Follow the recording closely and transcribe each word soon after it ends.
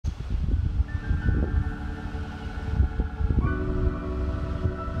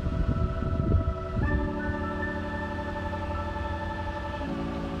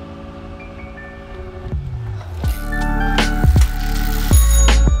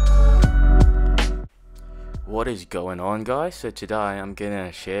What is going on, guys? So today I'm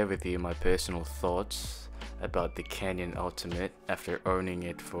gonna share with you my personal thoughts about the Canyon Ultimate after owning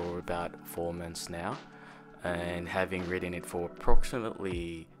it for about 4 months now and having ridden it for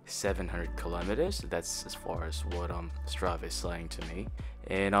approximately 700 kilometers. That's as far as what Strava is saying to me.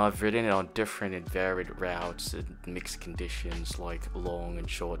 And I've ridden it on different and varied routes and mixed conditions like long and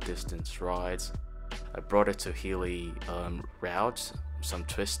short distance rides. I brought it to hilly routes, some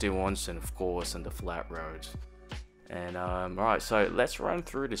twisty ones, and of course on the flat roads. And alright, so let's run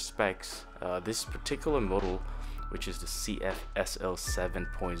through the specs. This particular model, which is the CFSL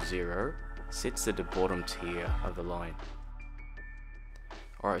 7.0, sits at the bottom tier of the line.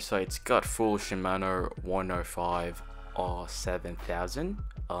 Alright, so it's got full Shimano 105 R7000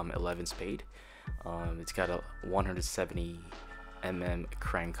 11 speed. It's got a 170 mm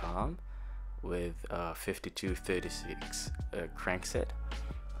crank arm with 5236 crankset.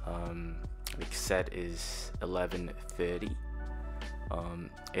 The set is 1130.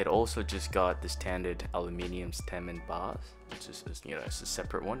 It also just got the standard aluminium stem and bars, which is, you know, it's a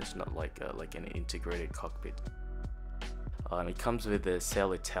separate one. It's not like an integrated cockpit. It comes with the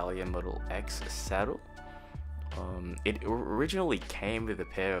Cell Italia Model X saddle. It originally came with a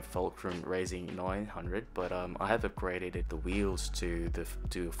pair of Fulcrum Racing 900, but I have upgraded the wheels to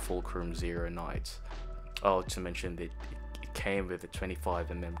Fulcrum 09s. Oh, to mention that it came with the 25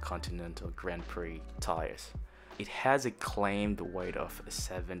 mm Continental Grand Prix tires. It has a claimed weight of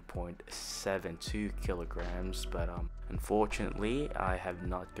 7.72 kilograms, but unfortunately I have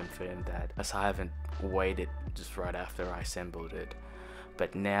not confirmed that, as I haven't weighed it just right after I assembled it.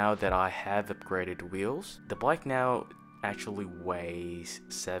 But now that I have upgraded wheels, the bike now actually weighs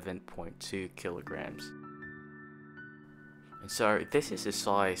 7.2 kilograms. And so this is a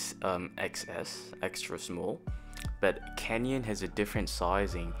size XS, extra small, but Canyon has a different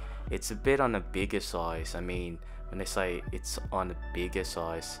sizing. It's a bit on a bigger size. I mean, when I say it's on a bigger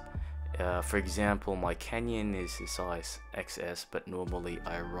size, for example, my Canyon is a size XS, but normally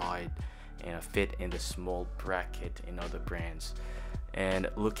I ride and I fit in the small bracket in other brands. And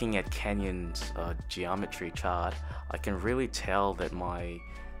looking at Canyon's geometry chart, I can really tell that my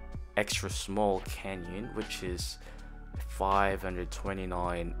extra small Canyon, which is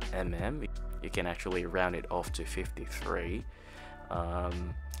 529 mm, you can actually round it off to 53,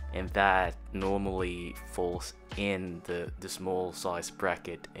 and that normally falls in the small size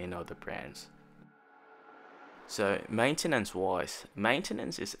bracket in other brands. So maintenance wise,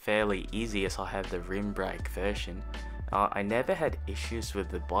 maintenance is fairly easy as I have the rim brake version. I never had issues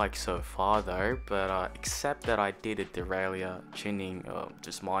with the bike so far though, but except that I did a derailleur tuning,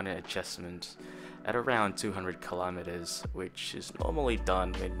 just minor adjustments at around 200 kilometers, which is normally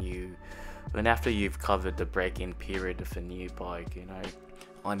done when after you've covered the break-in period of a new bike, you know.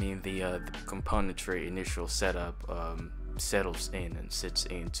 I mean the componentry initial setup settles in and sits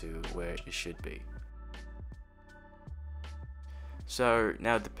into where it should be. So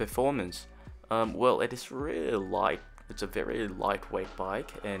now the performance, well, it is really light. It's a very lightweight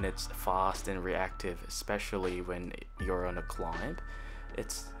bike and it's fast and reactive, especially when you're on a climb.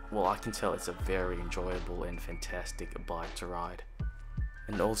 Well, I can tell it's a very enjoyable and fantastic bike to ride.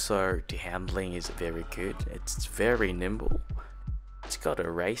 And also the handling is very good. It's very nimble. It's got a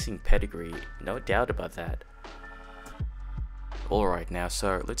racing pedigree, no doubt about that. Alright, now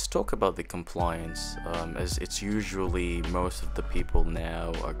so let's talk about the compliance, as it's usually most of the people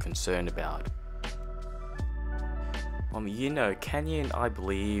now are concerned about. You know, Canyon, I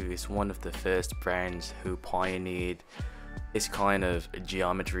believe, is one of the first brands who pioneered this kind of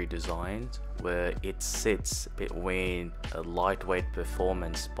geometry design where it sits between a lightweight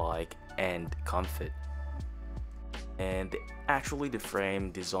performance bike and comfort. And actually the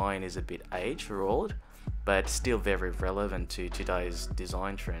frame design is a bit age-old, but still very relevant to today's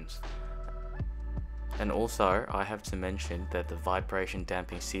design trends. And also, I have to mention that the vibration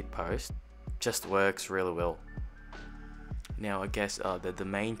damping seat post just works really well. Now I guess the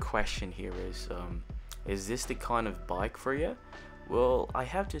main question here is this the kind of bike for you? Well, I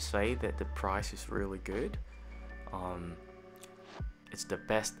have to say that the price is really good. It's the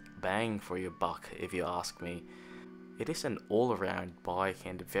best bang for your buck if you ask me. It is an all-around bike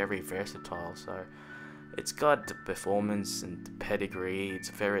and very versatile, so it's got the performance and the pedigree. It's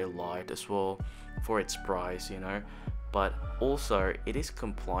very light as well for its price, you know. But also it is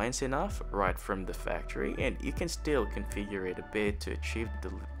compliant enough right from the factory, and you can still configure it a bit to achieve the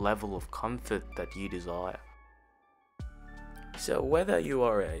level of comfort that you desire. So whether you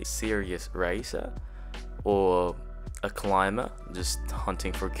are a serious racer or a climber just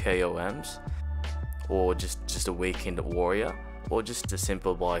hunting for KOMs, or just a weekend warrior, or just a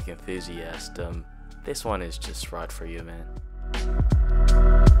simple bike enthusiast, this one is just right for you, man.